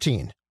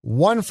 14,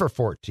 1 for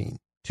 14,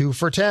 2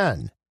 for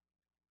 10,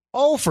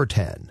 0 for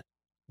 10,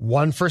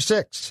 1 for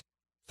 6.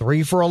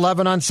 3 for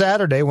 11 on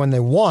Saturday when they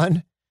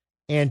won,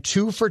 and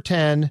 2 for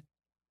 10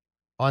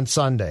 on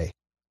Sunday.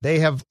 They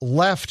have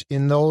left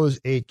in those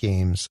 8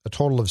 games a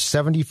total of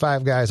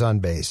 75 guys on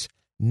base,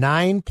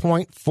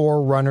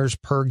 9.4 runners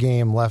per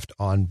game left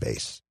on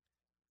base.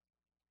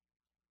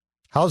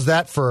 How's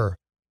that for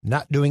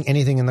not doing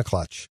anything in the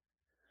clutch?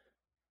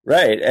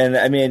 Right. And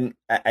I mean,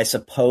 I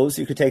suppose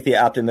you could take the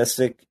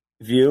optimistic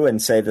view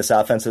and say this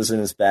offense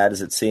isn't as bad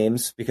as it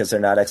seems because they're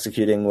not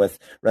executing with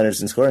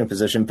runners in scoring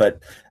position.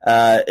 But,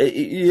 I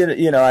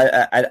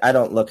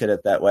don't look at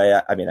it that way.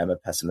 I mean, I'm a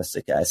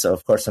pessimistic guy, so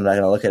of course I'm not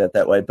going to look at it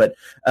that way. But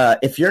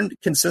if you're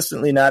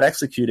consistently not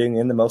executing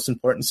in the most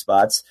important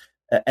spots,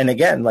 and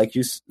again, like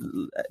you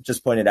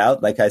just pointed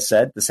out, like I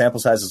said, the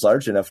sample size is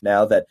large enough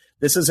now that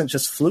this isn't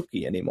just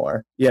fluky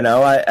anymore.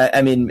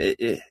 I mean,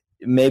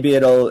 maybe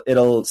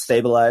it'll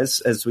stabilize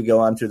as we go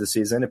on through the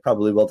season. It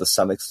probably will to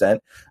some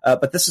extent.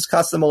 But this has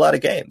cost them a lot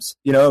of games,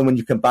 and when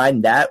you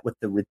combine that with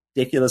the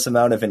ridiculous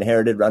amount of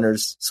inherited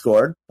runners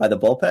scored by the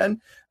bullpen,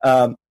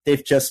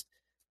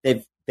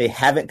 they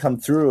haven't come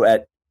through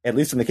at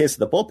least in the case of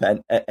the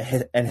bullpen,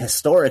 an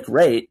historic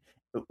rate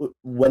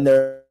when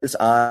there's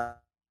on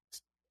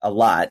a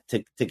lot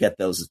to get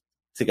those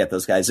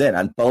guys in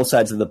on both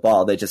sides of the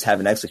ball. They just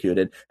haven't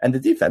executed, and the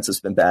defense has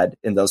been bad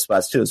in those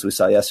spots too, as we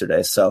saw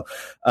yesterday. So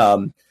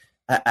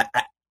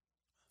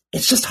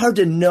it's just hard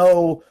to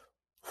know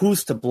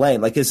who's to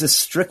blame. Like, is this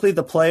strictly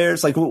the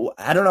players? Like,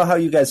 I don't know how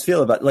you guys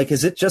feel about, like,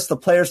 is it just the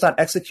players not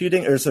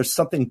executing, or is there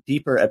something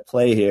deeper at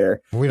play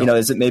here?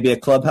 Is it maybe a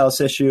clubhouse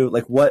issue?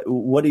 Like, what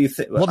do you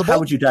think? Well, how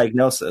would you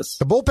diagnose this?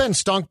 The bullpen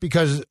stunk the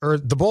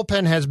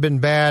bullpen has been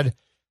bad.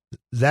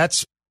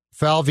 That's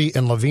Falvey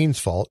and Levine's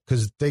fault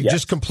because they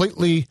just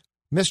completely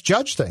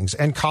misjudged things.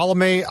 And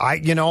Colomé,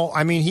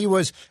 he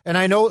was, and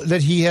I know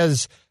that he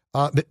has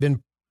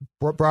been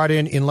brought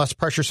in less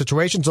pressure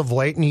situations of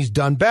late, and he's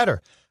done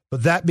better.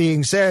 But that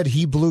being said,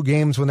 he blew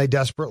games when they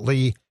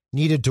desperately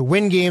needed to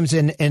win games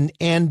and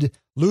end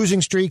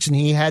losing streaks, and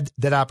he had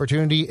that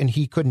opportunity, and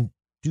he couldn't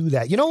do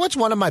that. You know what's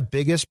one of my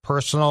biggest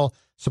personal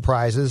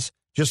surprises?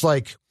 Just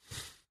like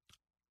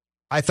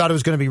I thought it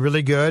was going to be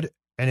really good,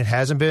 and it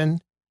hasn't been.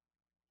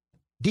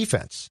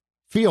 Defense,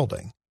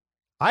 fielding.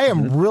 I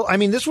am real. I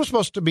mean, this was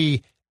supposed to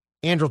be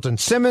Andrelton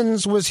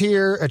Simmons was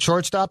here at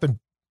shortstop, and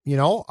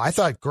I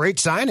thought great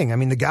signing. I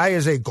mean, the guy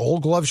is a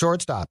Gold Glove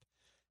shortstop.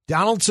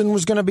 Donaldson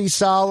was going to be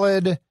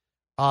solid.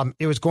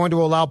 It was going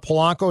to allow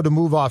Polanco to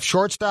move off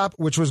shortstop,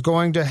 which was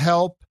going to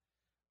help.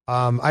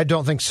 I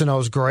don't think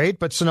Sano's great,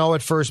 but Sano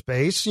at first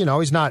base,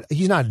 he's not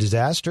a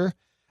disaster.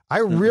 I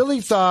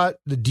really thought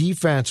the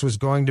defense was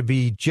going to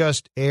be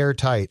just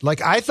airtight. Like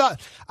I thought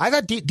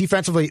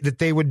defensively that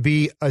they would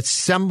be a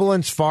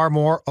semblance far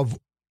more of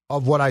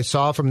what I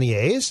saw from the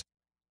A's.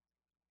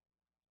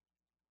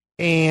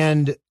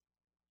 And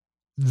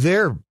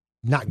they're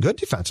not good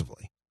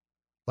defensively.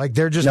 Like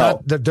they're just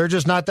not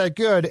that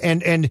good.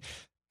 And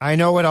I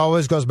know it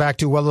always goes back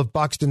to, well, if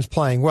Buxton's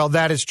playing, well,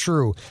 that is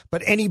true.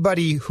 But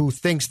anybody who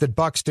thinks that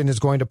Buxton is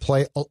going to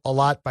play a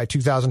lot by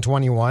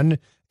 2021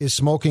 is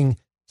smoking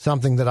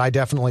something that I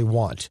definitely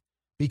want.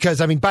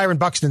 Because, I mean, Byron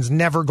Buxton's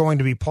never going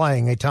to be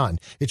playing a ton.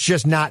 It's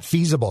just not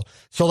feasible.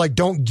 So, like,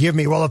 don't give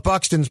me, well, if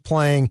Buxton's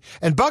playing,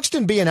 and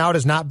Buxton being out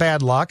is not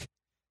bad luck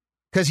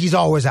because he's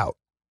always out.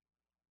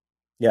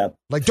 Yeah.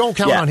 Like, don't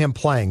count on him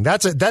playing.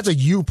 That's a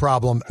you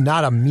problem,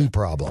 not a me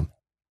problem.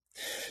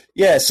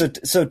 Yeah,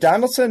 so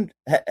Donaldson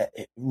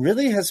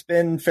really has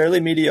been fairly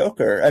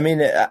mediocre. I mean,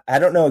 I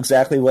don't know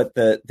exactly what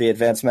the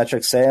advanced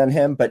metrics say on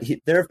him, but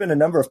there have been a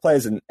number of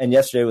plays, and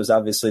yesterday was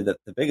obviously the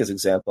biggest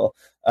example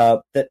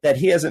that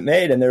he hasn't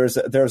made. And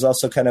there was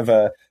also kind of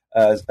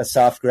a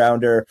soft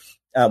grounder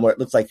where it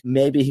looked like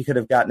maybe he could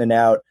have gotten an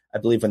out. I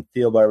believe when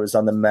Thielbar was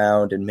on the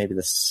mound in maybe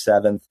the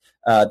seventh,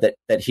 that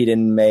he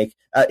didn't make.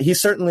 He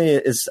certainly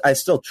is. I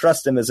still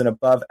trust him as an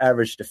above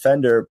average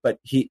defender, but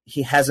he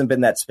hasn't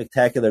been that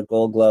spectacular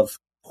Gold Glove,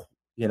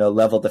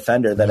 level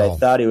defender that I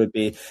thought he would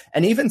be.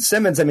 And even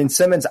Simmons,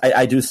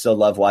 I do still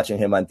love watching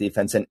him on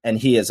defense, and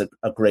he is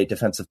a great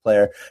defensive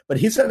player, but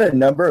he's had a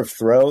number of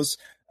throws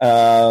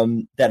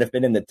that have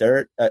been in the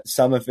dirt.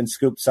 Some have been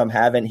scooped, some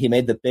haven't. He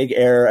made the big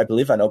error, I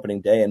believe, on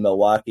opening day in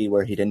Milwaukee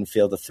where he didn't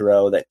field the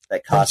throw that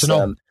cost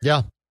them.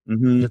 Yeah,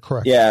 You're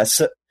correct. Yeah,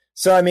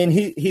 so I mean,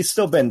 he's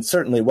still been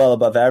certainly well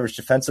above average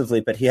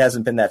defensively, but he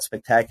hasn't been that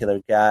spectacular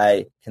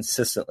guy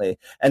consistently.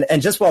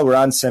 And just while we're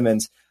on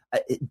Simmons,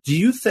 do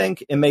you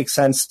think it makes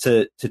sense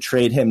to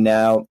trade him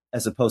now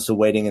as opposed to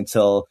waiting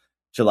until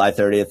July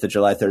 30th, the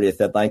July 30th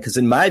deadline? Because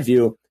in my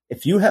view,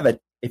 if you have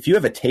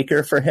a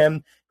taker for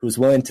him who's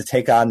willing to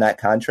take on that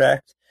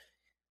contract,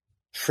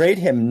 trade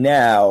him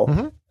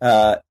now.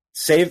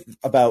 Save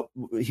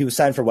he was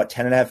signed for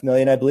 $10.5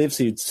 million, I believe.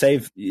 So you'd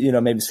save,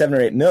 maybe $7 or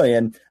 $8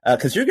 million,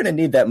 because you're going to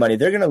need that money.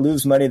 They're going to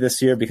lose money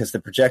this year because the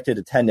projected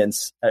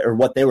attendance, or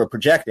what they were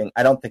projecting,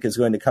 I don't think is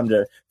going to come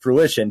to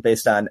fruition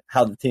based on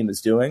how the team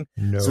is doing.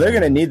 No. So they're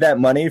going to need that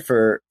money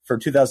for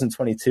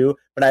 2022.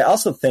 But I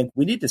also think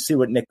we need to see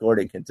what Nick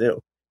Gordon can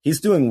do. He's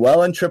doing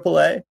well in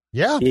AAA.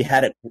 Yeah. He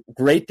had a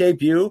great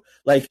debut.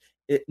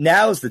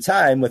 Now is the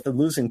time with the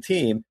losing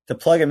team to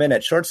plug him in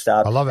at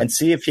shortstop and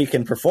see if he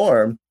can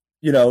perform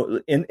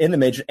in the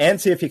major,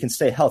 and see if he can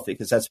stay healthy,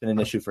 because that's been an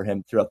issue for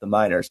him throughout the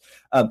minors.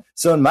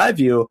 So in my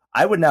view,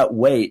 I would not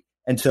wait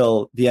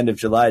until the end of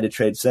July to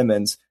trade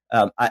Simmons.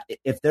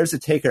 If there's a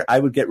taker, I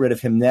would get rid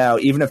of him now,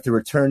 even if the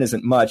return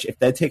isn't much. If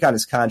they take on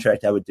his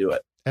contract, I would do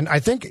it. And I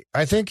think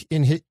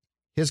in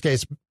his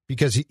case,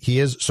 because he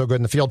is so good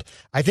in the field,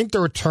 I think the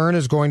return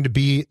is going to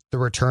be the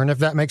return, if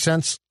that makes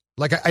sense.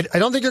 I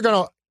don't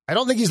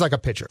think he's like a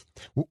pitcher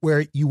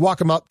where you walk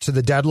him up to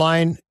the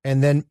deadline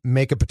and then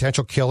make a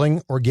potential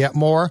killing or get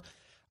more.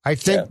 I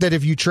think that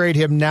if you trade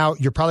him now,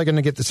 you're probably going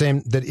to get the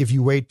same that if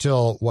you wait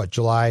till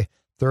July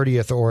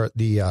 30th or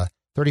the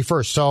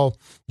 31st. So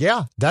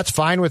yeah, that's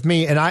fine with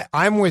me. And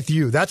I'm with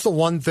you. That's the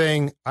one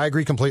thing I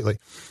agree completely.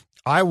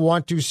 I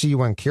want to see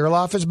when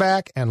Kirilloff is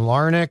back and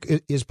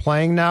Larnach is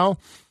playing now,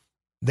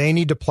 they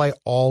need to play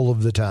all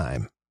of the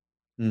time.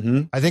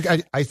 Mm-hmm.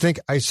 I think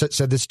I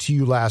said this to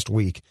you last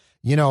week.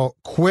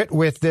 Quit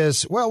with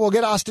this. Well, we'll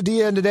get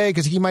Astudillo in today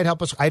because he might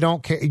help us. I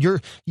don't care.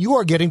 You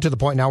are getting to the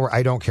point now where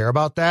I don't care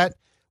about that.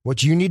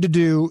 What you need to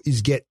do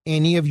is get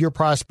any of your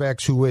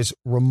prospects who is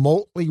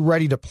remotely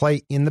ready to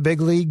play in the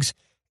big leagues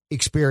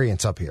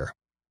experience up here.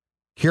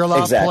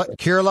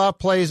 Kirilloff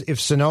plays. If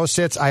Sano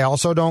sits, I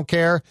also don't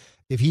care.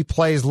 If he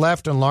plays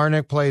left and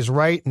Larnach plays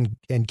right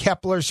and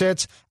Kepler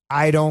sits,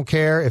 I don't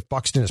care if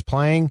Buxton is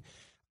playing.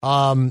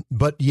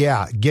 But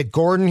yeah, get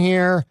Gordon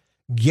here.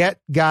 Get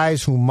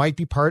guys who might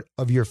be part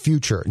of your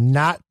future,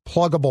 not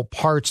pluggable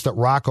parts that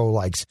Rocco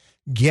likes.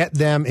 Get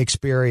them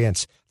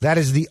experience. That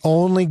is the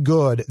only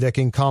good that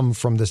can come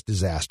from this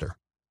disaster.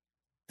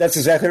 That's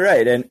exactly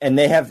right. And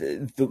they have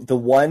the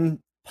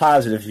one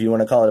positive, if you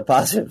want to call it a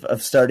positive,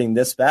 of starting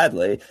this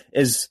badly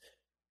is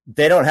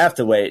they don't have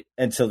to wait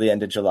until the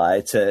end of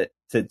July to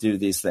do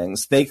these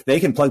things. They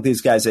can plug these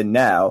guys in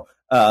now.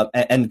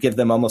 And give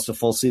them almost a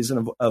full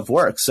season of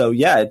work. So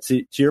yeah,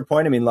 to your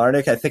point,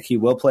 Larnach, I think he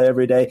will play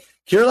every day.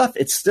 Kirilloff,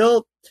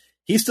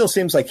 he still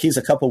seems like he's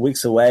a couple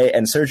weeks away,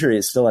 and surgery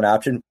is still an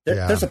option.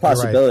 There's a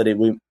possibility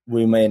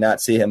we may not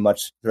see him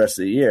much the rest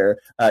of the year.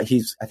 I think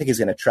he's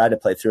going to try to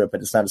play through it,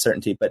 but it's not a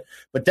certainty. But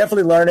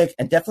definitely Larnach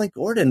and definitely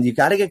Gordon. You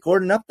got to get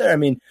Gordon up there.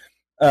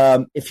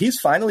 If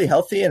he's finally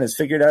healthy and has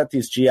figured out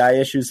these GI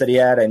issues that he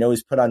had, I know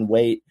he's put on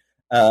weight.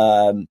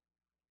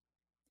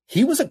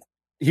 He was a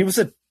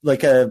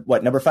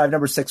number 5,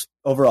 number 6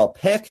 overall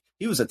pick.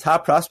 He was a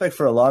top prospect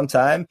for a long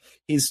time.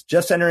 He's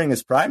just entering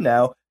his prime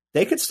now.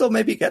 They could still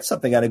maybe get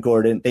something out of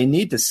Gordon. They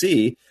need to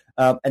see.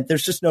 And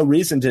there's just no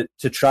reason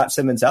to trot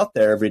Simmons out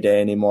there every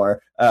day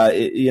anymore.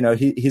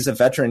 He's a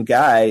veteran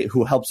guy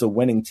who helps a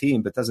winning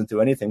team, but doesn't do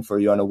anything for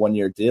you on a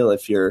 1-year deal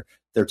if you're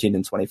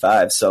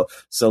 13-25. So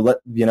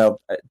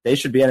they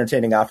should be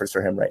entertaining offers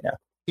for him right now.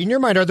 In your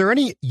mind, are there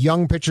any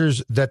young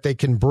pitchers that they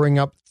can bring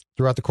up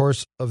throughout the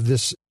course of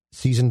this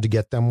season to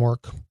get them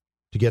work,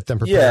 to get them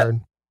prepared? Yeah.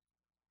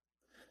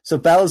 So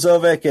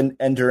Balazovic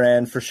and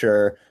Duran for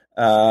sure.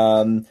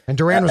 And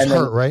Duran was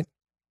hurt, right?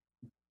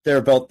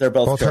 They're both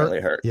currently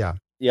hurt. Yeah.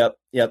 Yep.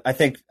 I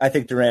think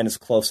Duran is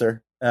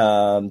closer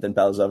than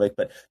Balazovic,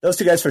 but those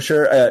two guys for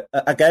sure.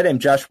 A guy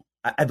named Josh,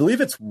 I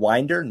believe it's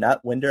Winder,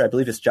 not Winder. I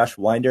believe it's Josh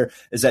Winder,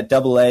 is at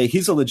AA.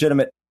 He's a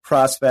legitimate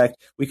prospect.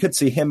 We could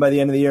see him by the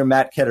end of the year.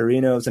 Matt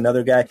Caterino is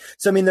another guy.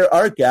 So there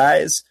are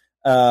guys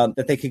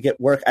that they could get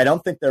work. I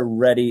don't think they're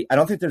ready. I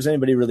don't think there's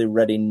anybody really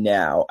ready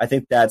now. I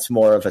think that's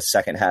more of a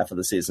second half of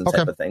the season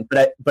type of thing.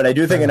 But I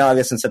do think in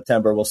August and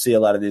September we'll see a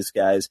lot of these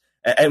guys,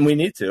 and we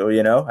need to.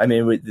 I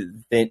mean,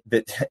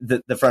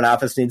 the front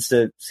office needs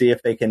to see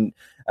if they can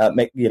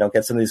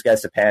get some of these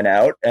guys to pan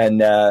out. And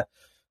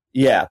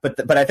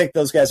but I think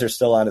those guys are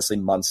still honestly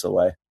months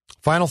away.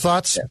 Final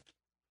thoughts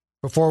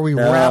before we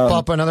wrap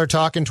up another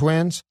Talking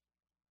Twins.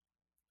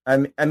 I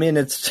mean,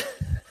 it's.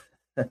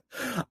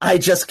 I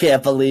just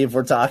can't believe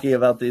we're talking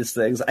about these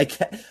things. I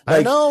can't.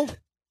 I know.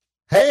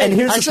 Hey, and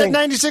here's I the said thing.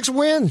 96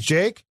 wins,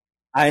 Jake.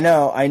 I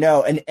know.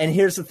 And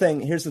here's the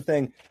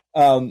thing.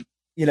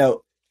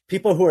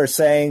 People who are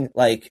saying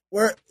like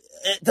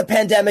the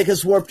pandemic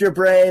has warped your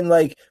brain.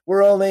 Like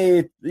we're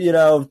only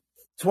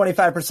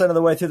 25% of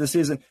the way through the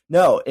season.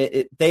 No,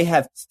 they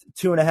have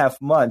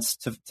 2.5 months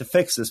to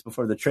fix this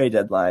before the trade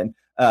deadline.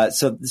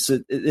 So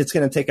it's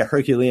going to take a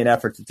Herculean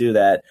effort to do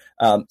that.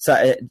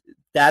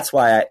 That's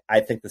why I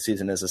think the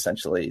season is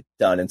essentially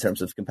done in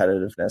terms of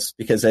competitiveness,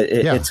 because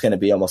it's going to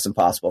be almost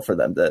impossible for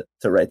them to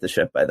right the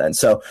ship by then.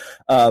 So,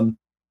 do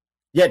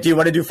you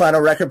want to do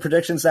final record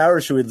predictions now, or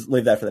should we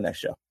leave that for the next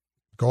show?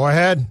 Go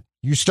ahead.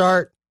 You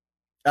start.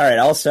 All right,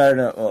 I'll start.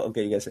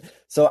 Okay, you guys.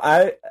 So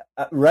I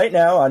right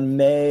now on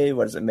May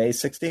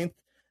 16th?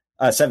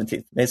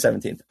 17th, May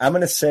 17th. I'm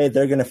going to say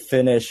they're going to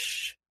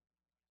finish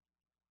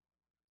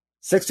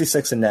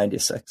 66 and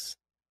 96.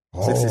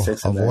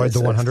 Avoid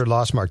the 100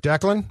 loss mark.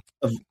 Declan?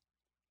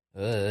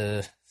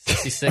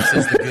 66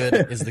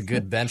 is the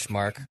good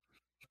benchmark.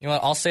 You know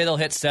what? I'll say they'll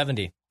hit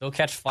 70. They'll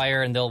catch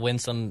fire and they'll win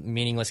some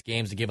meaningless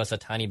games to give us a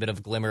tiny bit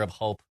of glimmer of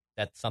hope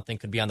that something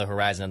could be on the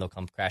horizon and they'll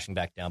come crashing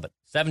back down. But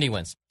 70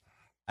 wins.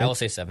 I will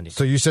say 70.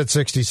 So you said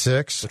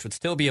 66? Which would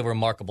still be a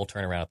remarkable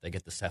turnaround if they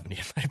get to 70,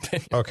 in my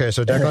opinion. Okay,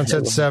 so Declan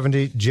said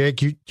 70.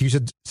 Jake, you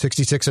said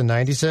 66 and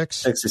 96?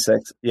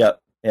 66. Yep.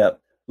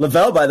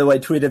 Lavelle, by the way,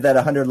 tweeted that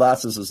 100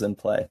 losses was in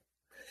play.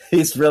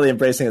 He's really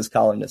embracing his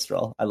columnist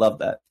role. I love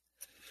that.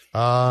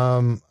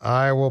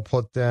 I will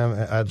put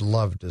them. I'd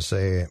love to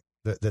say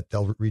that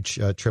they'll reach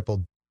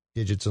triple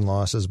digits in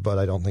losses, but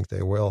I don't think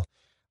they will.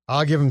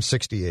 I'll give them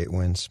 68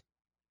 wins.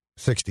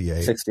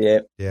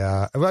 68.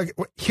 Yeah. Well,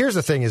 here's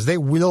the thing: is they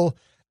will,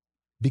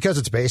 because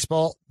it's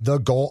baseball, they'll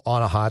go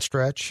on a hot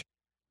stretch,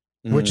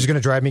 which is going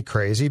to drive me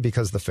crazy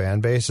because the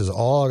fan base is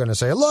all going to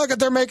say, "Look,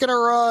 they're making a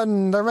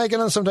run. They're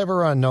making some type of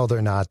run." No,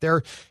 they're not.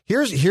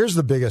 Here's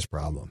the biggest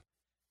problem.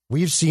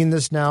 We've seen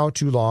this now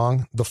too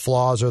long. The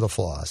flaws are the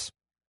flaws.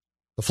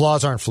 The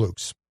flaws aren't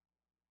flukes.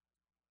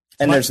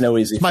 There's no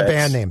easy fix. It's my fix.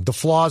 band name. The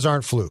flaws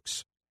aren't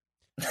flukes.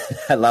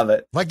 I love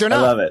it. Like they're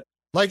not. I love it.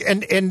 Like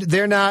and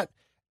they're not.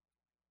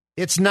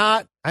 It's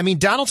not. I mean,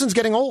 Donaldson's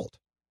getting old.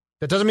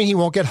 That doesn't mean he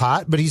won't get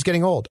hot, but he's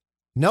getting old.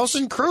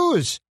 Nelson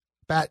Cruz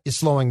bat is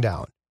slowing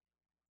down.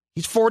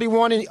 He's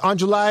 41 on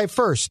July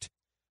 1st.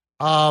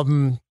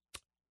 I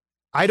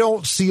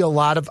don't see a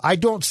lot of. I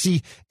don't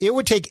see. It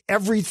would take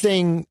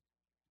everything.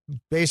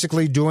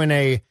 Basically doing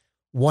a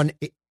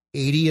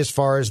 180 as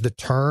far as the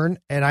turn,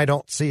 and I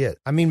don't see it.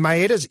 I mean,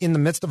 Maeda's in the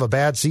midst of a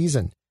bad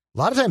season. A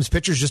lot of times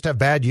pitchers just have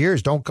bad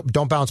years, don't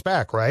bounce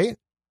back, right?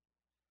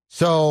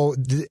 So,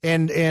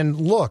 and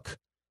look,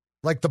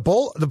 like the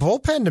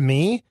bullpen to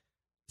me,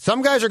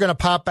 some guys are going to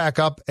pop back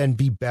up and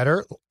be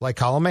better, like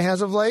Colomé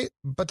has of late,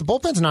 but the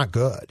bullpen's not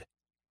good.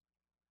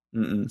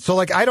 So,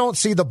 like, I don't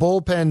see the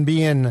bullpen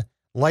being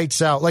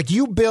lights out. Like,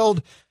 you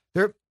build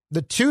there.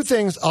 The two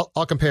things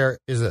I'll compare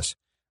is this.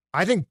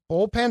 I think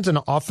bullpens and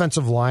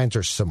offensive lines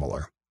are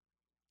similar.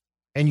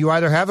 And you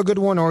either have a good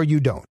one or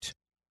you don't.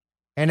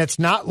 And it's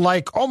not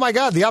like, oh my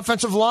God, the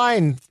offensive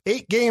line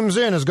 8 games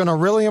in is going to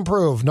really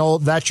improve. No,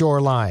 that's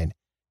your line.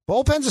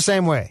 Bullpen's the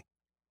same way.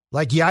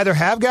 Like you either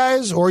have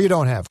guys or you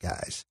don't have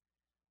guys.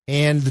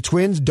 And the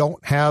Twins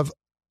don't have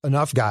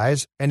enough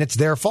guys, and it's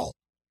their fault.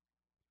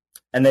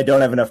 And they don't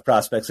have enough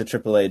prospects at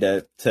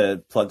AAA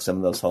to plug some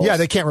of those holes. Yeah,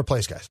 they can't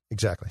replace guys.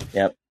 Exactly.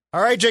 Yep.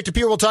 All right, Jake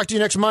DePew, we'll talk to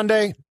you next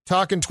Monday.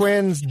 Talking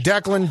Twins,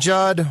 Declan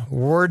Judd,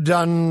 we're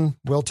done.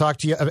 We'll talk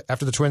to you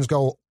after the Twins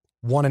go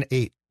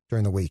 1-8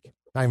 during the week.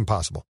 Not even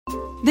possible.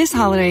 This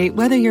holiday,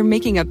 whether you're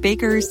making a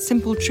Baker's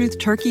Simple Truth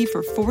turkey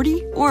for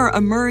 40 or a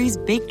Murray's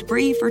Baked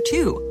Brie for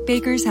 2,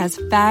 Baker's has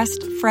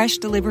fast, fresh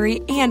delivery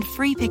and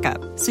free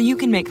pickup, so you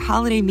can make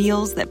holiday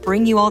meals that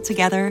bring you all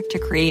together to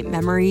create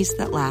memories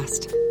that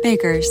last.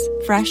 Baker's,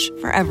 fresh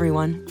for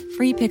everyone.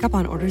 Free pickup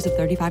on orders of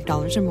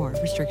 $35 or more.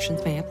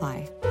 Restrictions may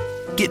apply.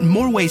 Get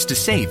more ways to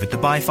save at the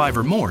Buy 5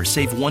 or More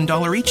Save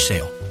 $1 each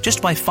sale.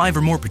 Just buy 5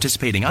 or more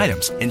participating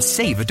items and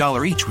save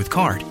 $1 each with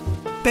card.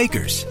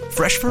 Baker's,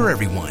 fresh for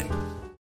everyone.